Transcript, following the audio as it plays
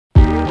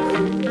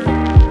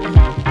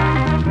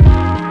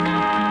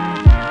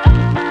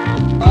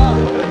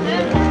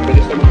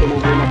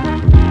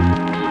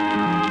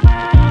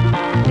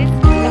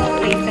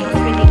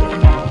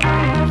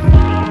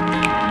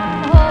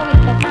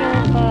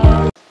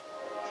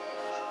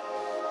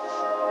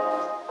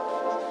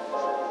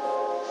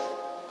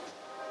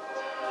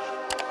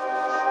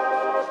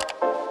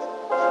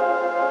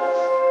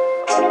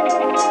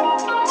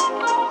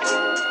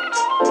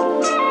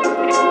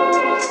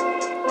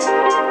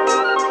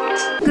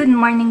Good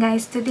morning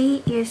guys.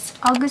 Today is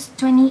August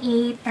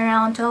 28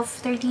 around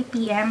 12:30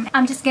 p.m.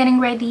 I'm just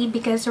getting ready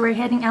because we're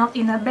heading out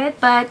in a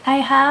bit, but I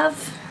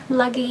have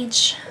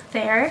luggage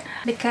there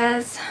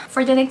because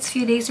for the next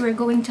few days we're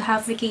going to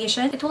have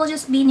vacation. It will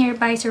just be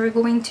nearby, so we're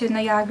going to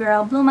Niagara,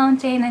 Blue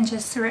Mountain, and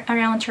just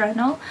around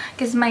Toronto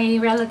because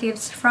my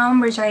relatives from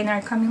Regina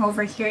are coming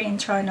over here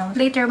in Toronto.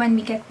 Later when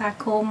we get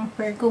back home,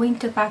 we're going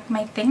to pack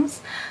my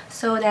things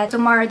so that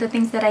tomorrow the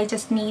things that I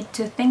just need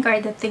to think are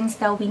the things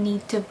that we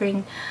need to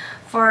bring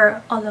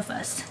for all of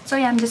us. So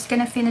yeah, I'm just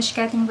gonna finish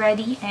getting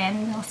ready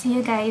and I'll see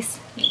you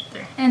guys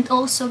later. And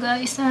also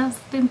guys, I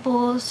have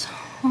pimples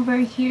over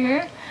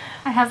here.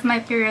 I have my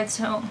period,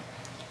 so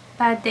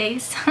bad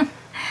days.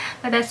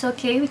 But that's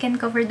okay, we can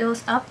cover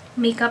those up.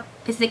 Makeup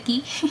is the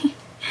key.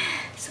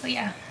 So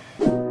yeah.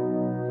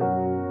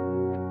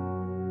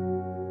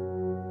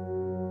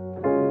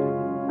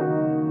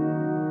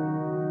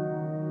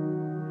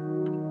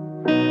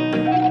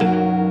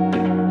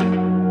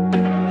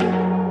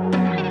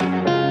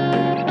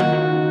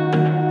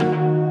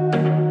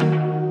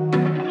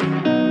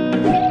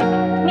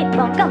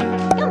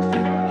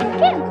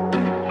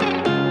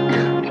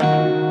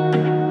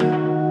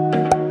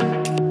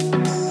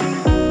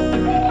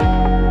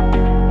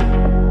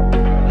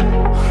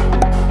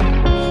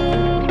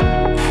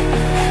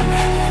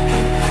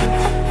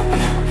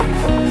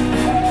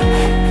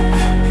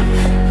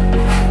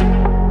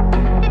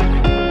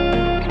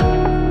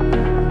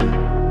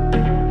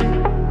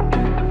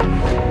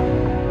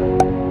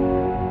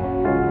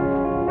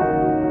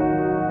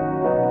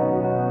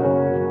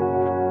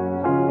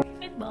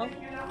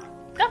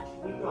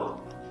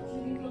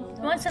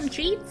 Want some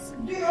treats?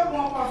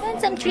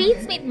 Want some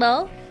treats,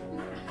 Meatball?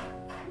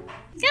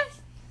 Come!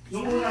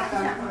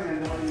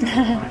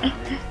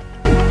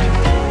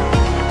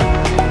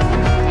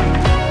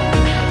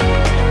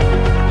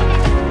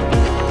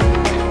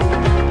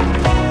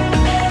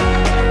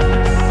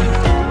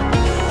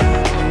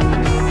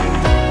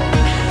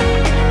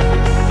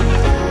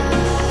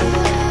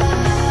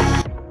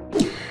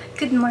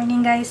 Good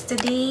morning guys,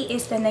 today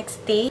is the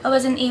next day. I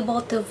wasn't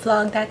able to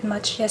vlog that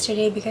much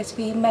yesterday because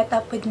we met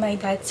up with my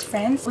dad's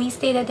friends. We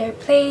stayed at their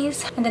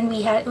place and then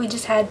we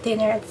just had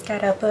dinner at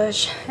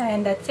Scarabush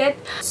and that's it.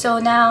 So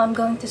now I'm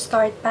going to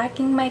start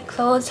packing my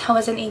clothes. I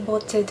wasn't able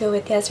to do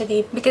it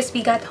yesterday because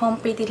we got home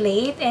pretty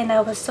late and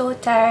I was so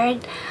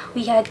tired.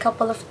 We had a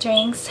couple of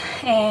drinks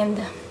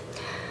and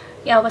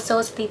yeah, I was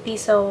so sleepy,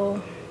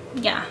 so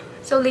yeah.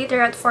 So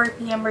later at 4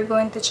 p.m. we're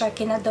going to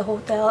check in at the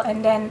hotel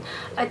and then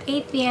at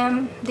 8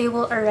 p.m. they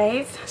will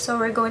arrive. So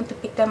we're going to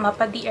pick them up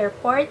at the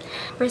airport.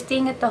 We're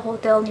staying at the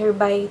hotel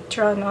nearby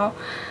Toronto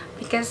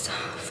because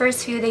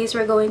first few days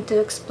we're going to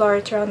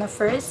explore Toronto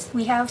first.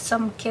 We have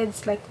some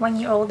kids like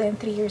 1-year-old and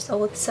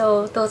 3-year-old.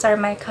 So those are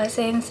my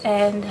cousins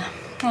and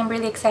I'm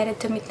really excited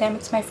to meet them.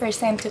 It's my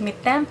first time to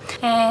meet them.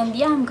 And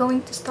yeah, I'm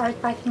going to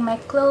start packing my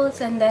clothes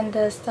and then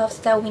the stuffs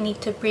that we need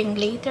to bring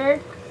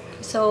later.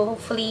 So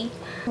hopefully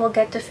we'll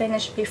get to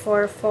finish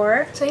before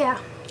 4. So yeah,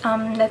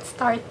 let's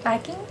start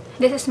packing.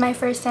 This is my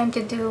first time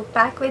to do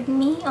pack with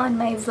me on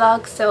my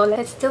vlog, so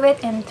let's do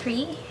it in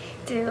 3,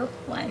 2,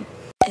 1.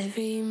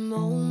 Every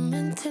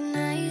moment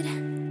tonight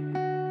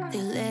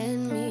they led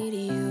me to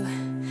you.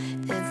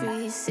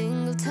 Every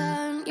single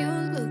time you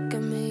look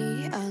at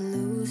me, I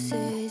lose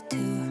it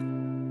too.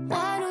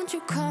 Why don't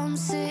you come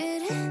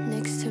sit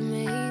next to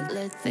me?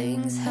 Let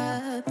things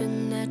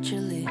happen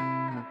naturally,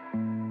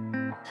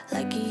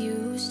 like it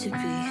used to be.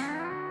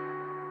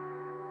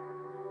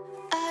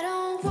 I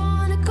don't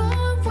wanna go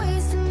and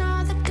waste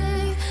another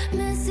day.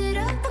 Mess it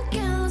up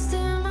again, lost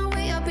in my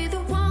way. I'll be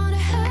the one to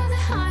have the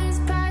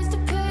highest price to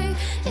pay.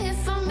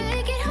 If I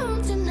make it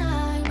home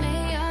tonight,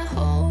 may I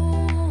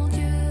hold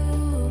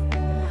you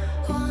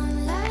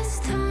one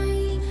last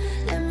time?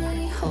 Let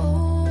me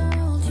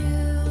hold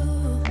you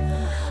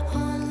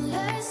one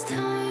last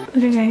time.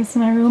 Okay guys,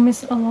 my room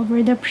is all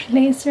over the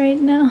place right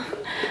now.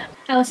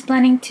 I was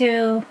planning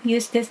to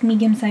use this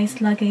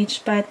medium-sized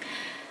luggage, but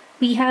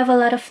we have a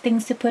lot of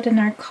things to put in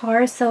our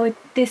car, so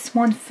this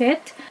won't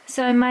fit.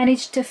 So I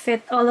managed to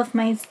fit all of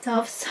my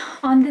stuffs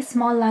on this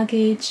small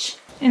luggage.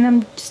 And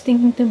I'm just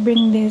thinking to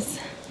bring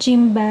this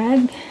gym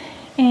bag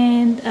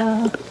and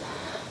a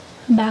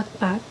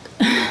backpack.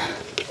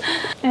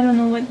 I don't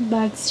know what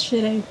bags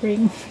should I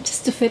bring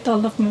just to fit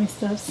all of my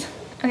stuffs.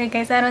 Okay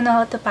guys, I don't know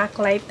how to pack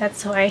light,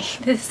 that's why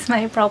this is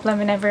my problem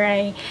whenever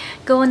I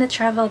go on a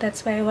travel.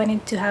 That's why I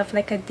wanted to have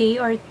like a day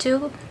or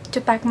two to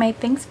pack my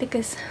things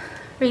because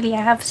really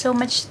I have so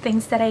much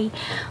things that I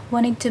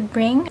wanted to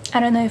bring. I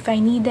don't know if I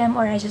need them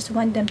or I just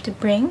want them to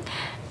bring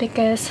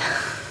because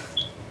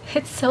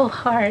it's so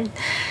hard.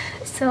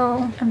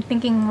 So I'm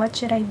thinking, what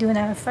should I do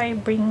now if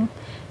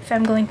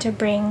I'm going to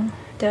bring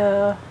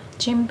the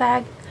gym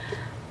bag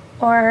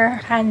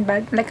or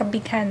handbag, like a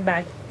big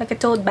handbag, like a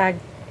tote bag.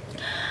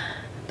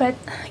 But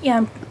yeah,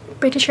 I'm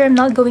pretty sure I'm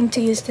not going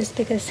to use this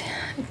because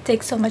it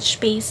takes so much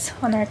space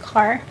on our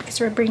car because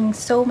we're bringing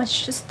so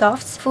much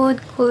stuff, food,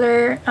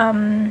 cooler,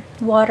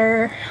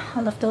 water,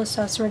 all of those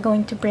stuffs. We're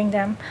going to bring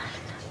them.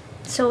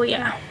 So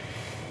yeah.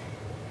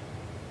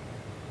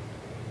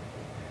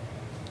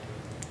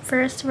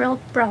 First world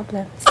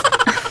problems.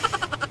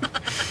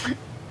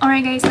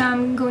 Alright guys,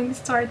 I'm going to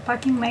start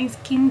packing my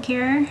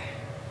skincare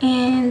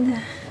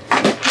and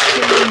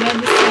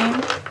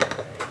medicine.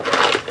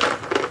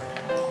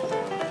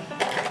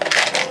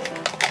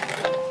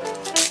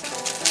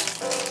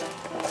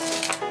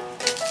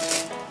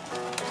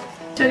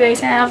 So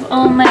guys, I have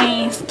all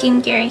my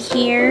skincare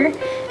here,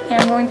 and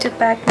I'm going to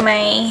pack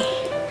my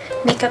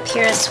makeup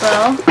here as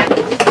well. So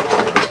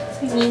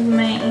I need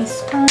my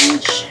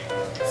sponge,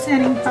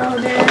 setting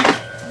powder,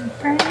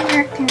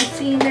 primer,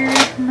 concealer,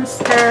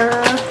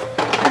 mascara,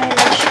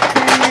 eyelash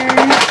curler,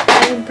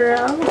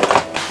 eyebrow.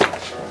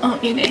 Oh,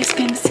 you guys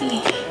can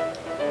see.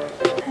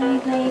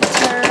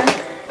 Highlighter,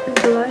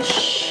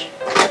 blush,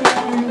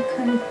 and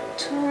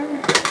contour.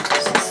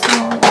 This is a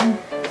small one.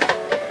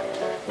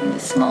 And the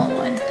small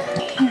one.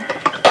 Here.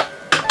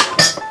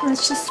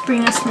 Let's just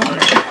bring a smaller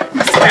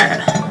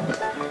mascara.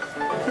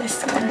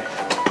 This one.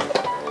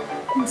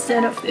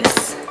 Instead of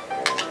this.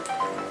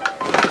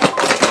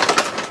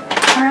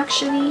 Or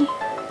actually,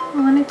 I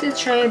wanted to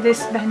try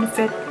this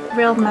Benefit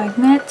Real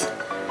Magnet.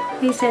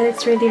 They said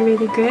it's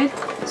really good.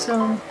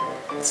 So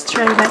let's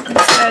try that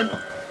instead.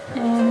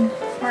 And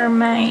for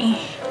my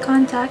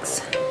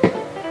contacts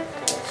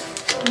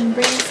and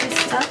braces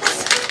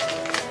stuffs,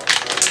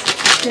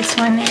 this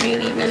one I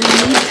really need.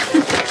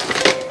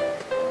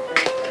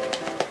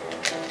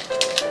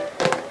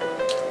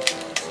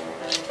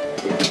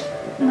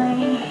 My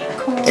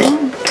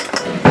comb.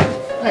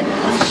 What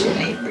else should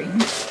I bring?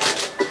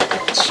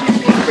 Should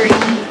I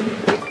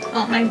bring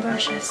all my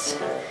brushes?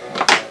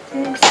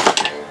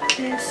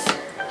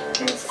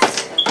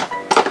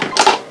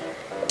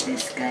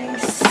 This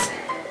guys.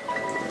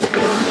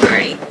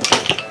 Alright.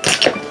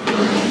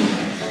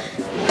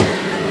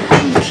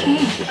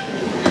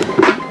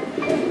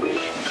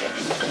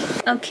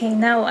 Okay,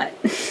 now what?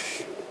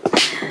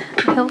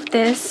 I hope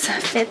this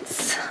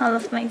fits all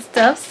of my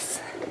stuffs.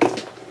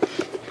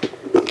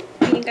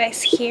 You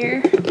guys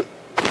here.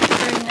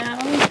 For now,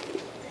 I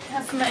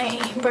have my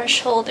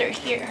brush holder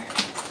here.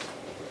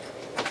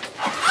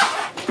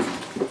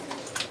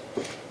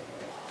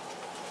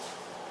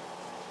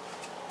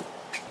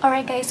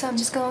 Alright guys, so I'm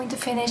just going to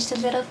finish the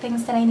little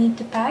things that I need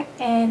to pack,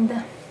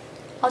 and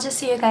I'll just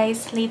see you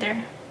guys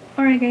later.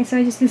 Alright guys, so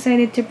I just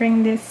decided to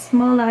bring this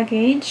small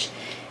luggage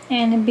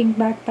and a big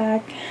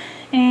backpack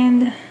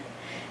and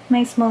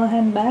my small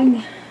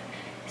handbag.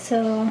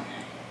 So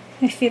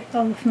I fit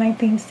all of my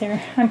things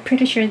there. I'm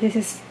pretty sure this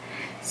is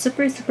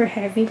super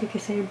heavy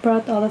because I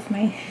brought all of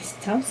my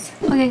stuffs.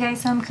 Okay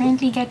guys, so I'm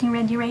currently getting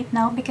ready right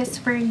now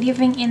because we're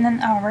leaving in an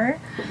hour.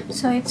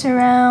 So it's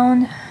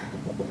around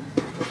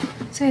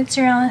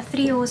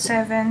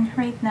 3:07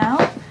 right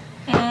now,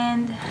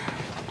 and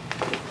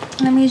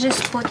let me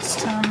just put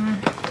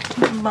some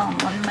balm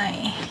on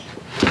my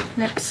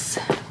lips.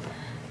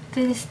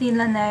 This is the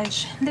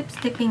Laneige lip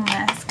sticking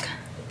mask.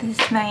 This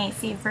is my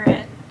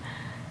favorite.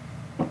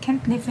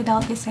 Can't live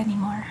without this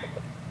anymore.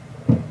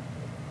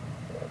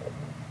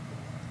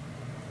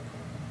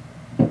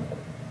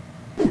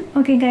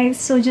 Okay guys,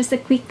 so just a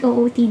quick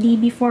OOTD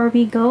before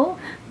we go.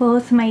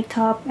 Both my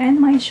top and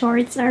my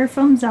shorts are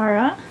from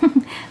Zara.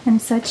 I'm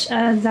such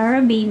a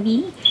Zara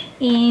baby,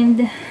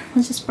 and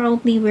I'll just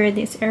probably wear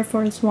this Air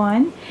Force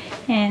One.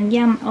 And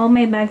yeah, all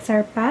my bags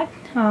are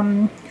packed.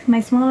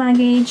 My small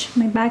luggage,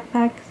 my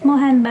backpack, small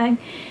handbag,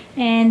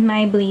 and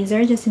my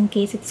blazer just in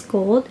case it's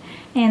cold.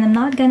 And I'm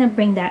not gonna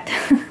bring that.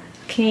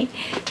 Okay,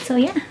 so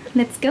yeah,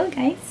 let's go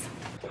guys.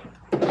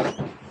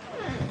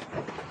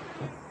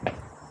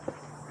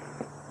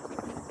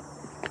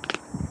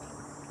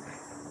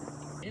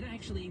 It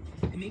actually,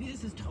 maybe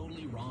this is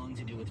totally wrong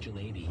to do with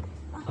jalebi.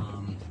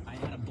 I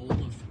had a bowl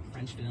of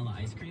French vanilla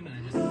ice cream and I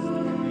just stuck it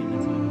right in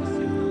the top of the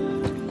soup.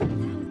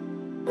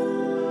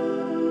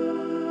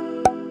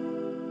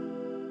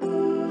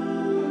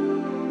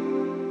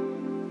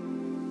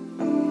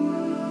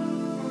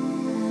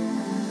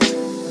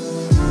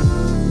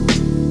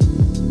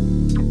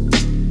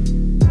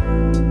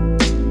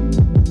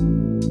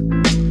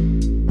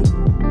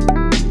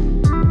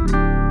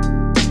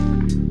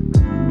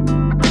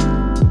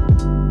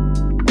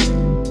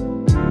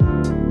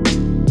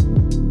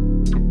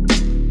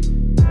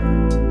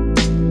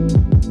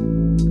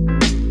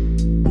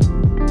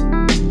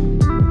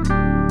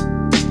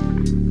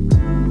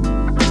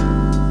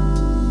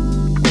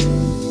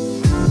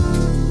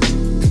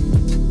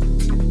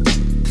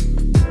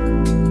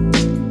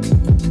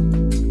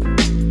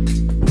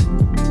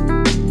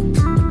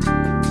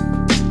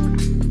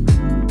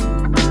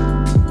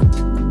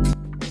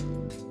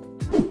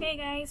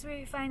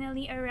 We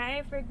finally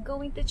arrived. We're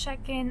going to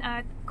check in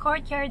at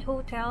Courtyard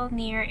Hotel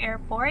near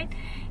airport,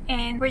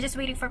 and we're just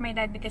waiting for my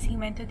dad because he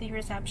went to the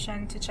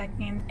reception to check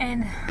in.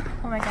 And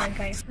oh my god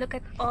guys, look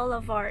at all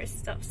of our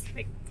stuffs.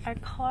 Like, our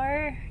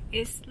car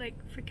is like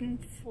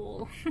freaking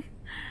full.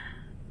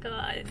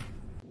 God.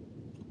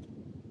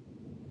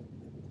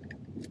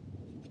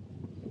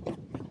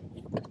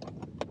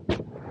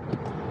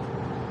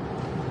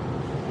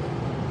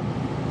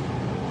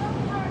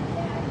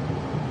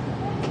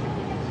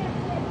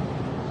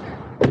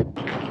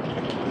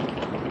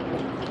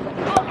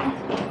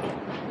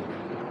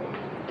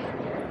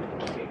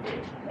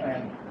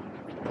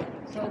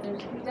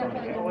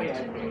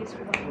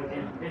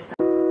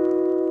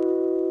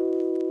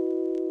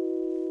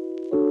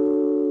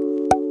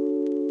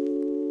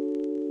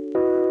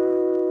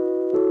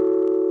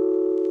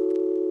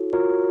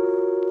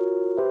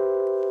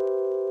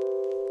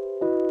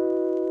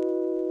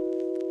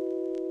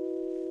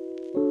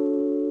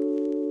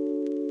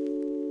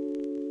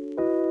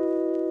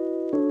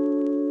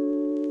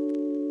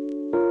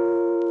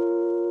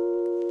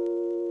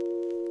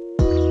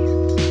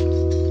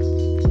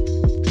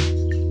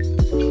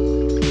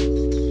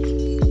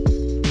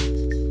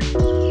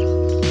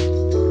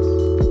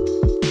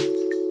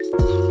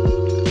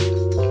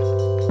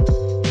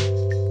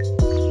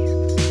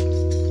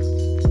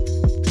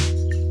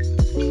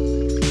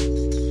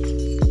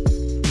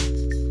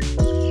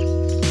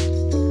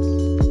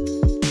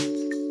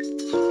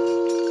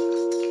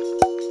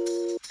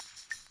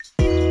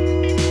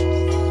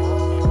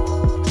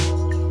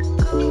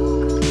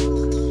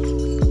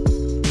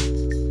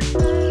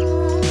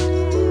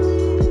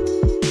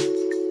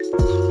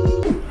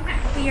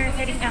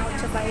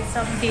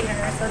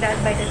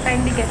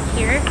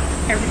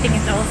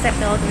 all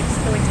settled. We're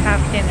just going to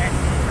have dinner.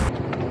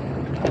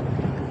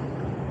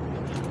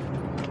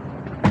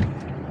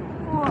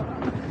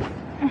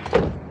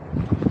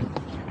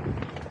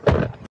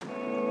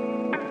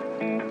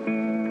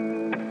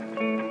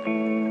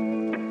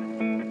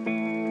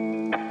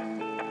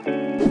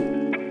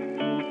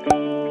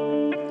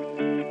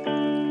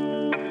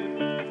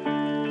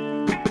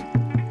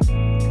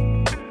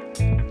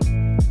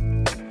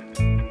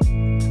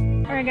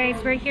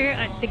 Guys, we're here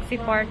at Dixie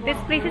Park. This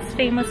place is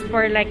famous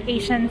for like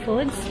Asian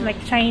foods like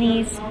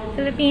Chinese,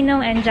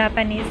 Filipino, and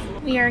Japanese.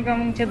 We are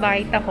going to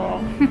buy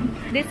taho.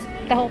 This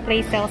taho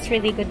place sells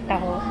really good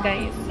taho,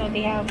 guys. So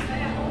they have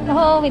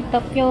taho with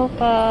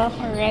tapioca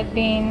or red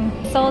bean,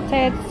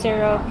 salted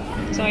syrup.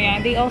 So yeah,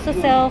 they also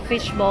sell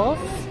fish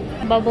balls,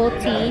 bubble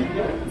tea,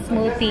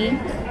 smoothie.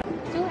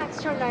 2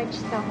 extra large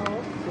taho.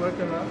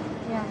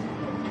 Yeah.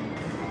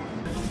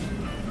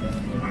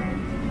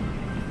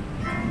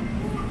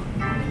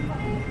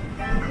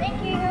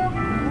 Thank you.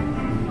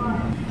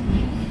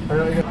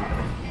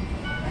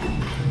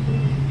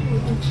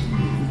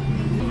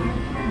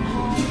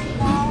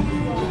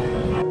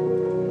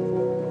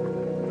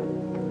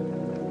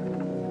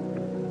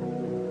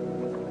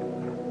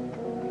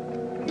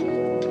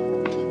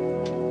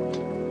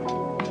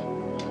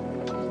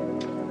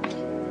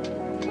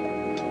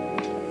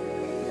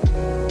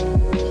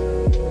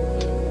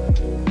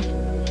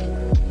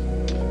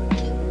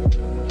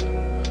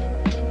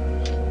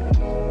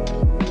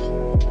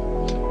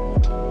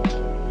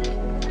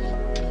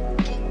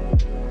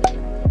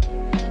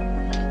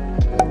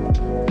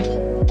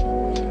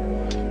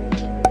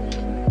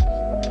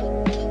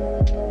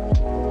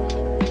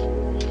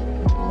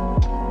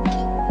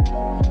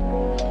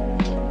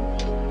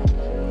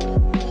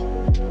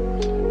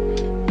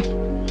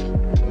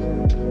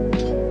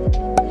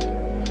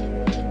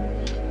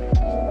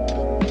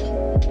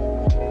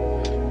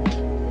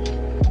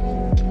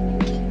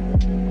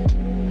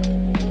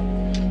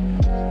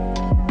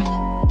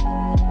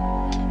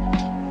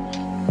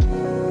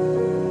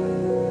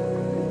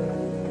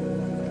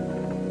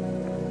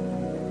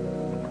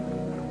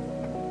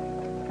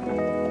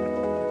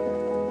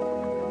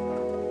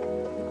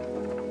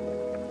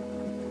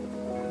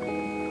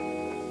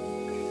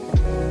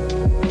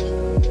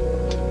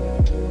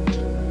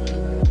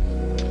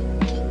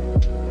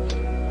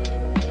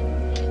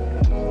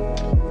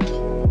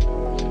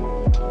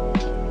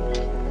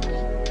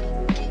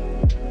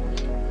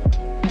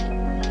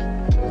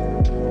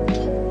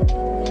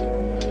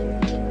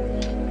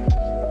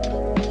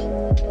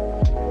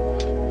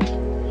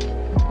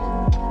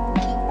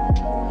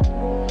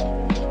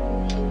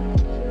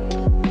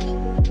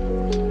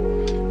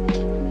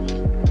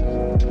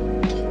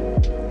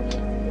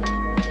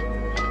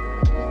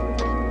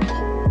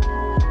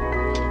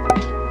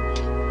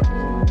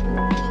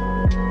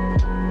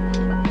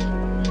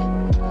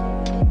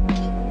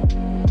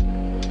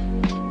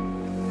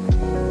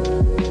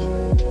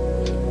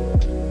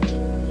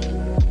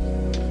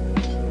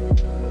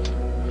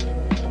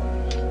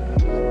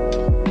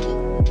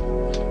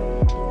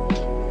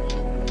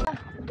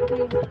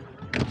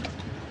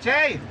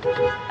 Chay!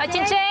 Oh,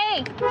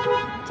 Chinchay!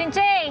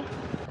 Chinchay!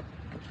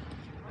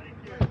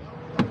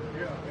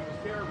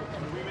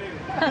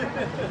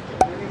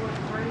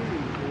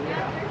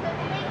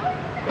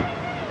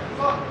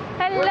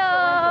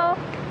 Hello!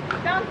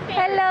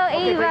 Hello,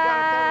 Eva!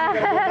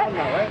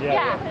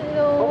 Yeah.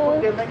 Hello!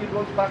 They'll let you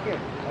go back in.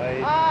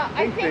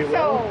 I think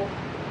so.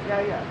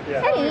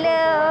 Yeah.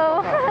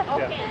 Hello!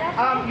 Okay.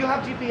 You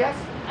have GPS?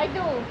 I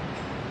do.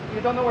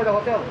 You don't know where the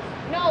hotel is?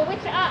 No,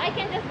 which I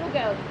can just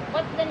Google.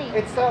 What's the name?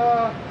 It's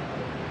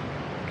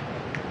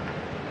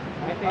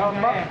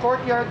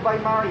Courtyard by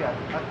Marriott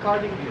at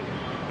Cardingview.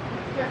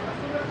 Yes, as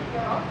soon as you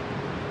get off.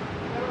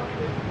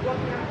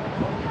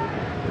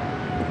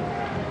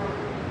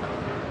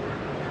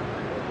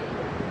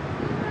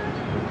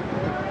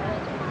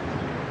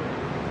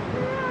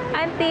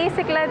 Auntie,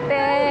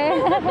 siklate!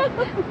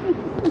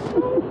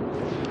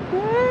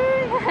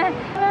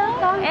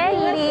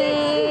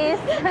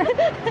 Elise!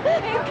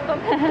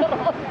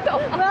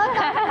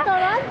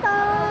 Toronto!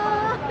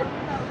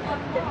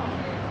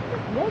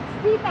 Let's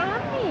see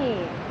Tami.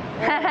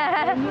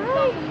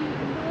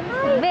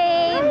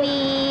 Baby!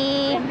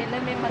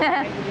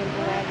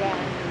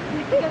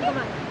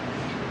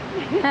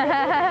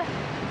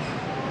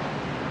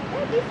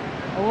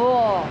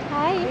 Oh.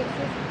 Hi! This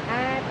is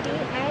Ate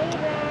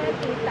Aira,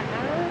 Tita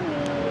Ami.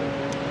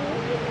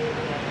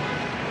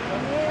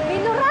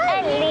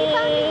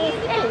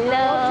 Elise!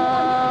 Hello!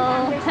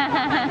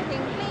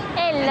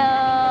 Hello!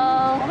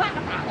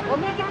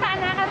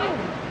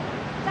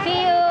 See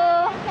you!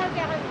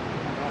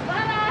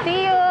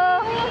 See you!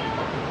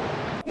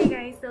 Hey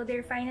guys, so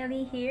they're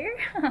finally here.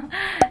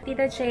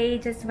 Tita Che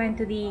just went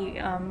to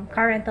the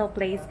car rental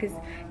place because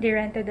they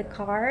rented the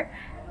car,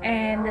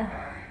 and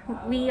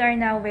we are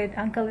now with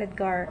Uncle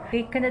Edgar.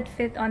 They couldn't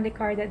fit on the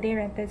car that they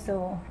rented,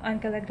 so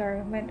Uncle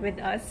Edgar went with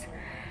us.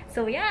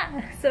 So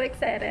yeah, so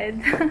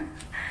excited.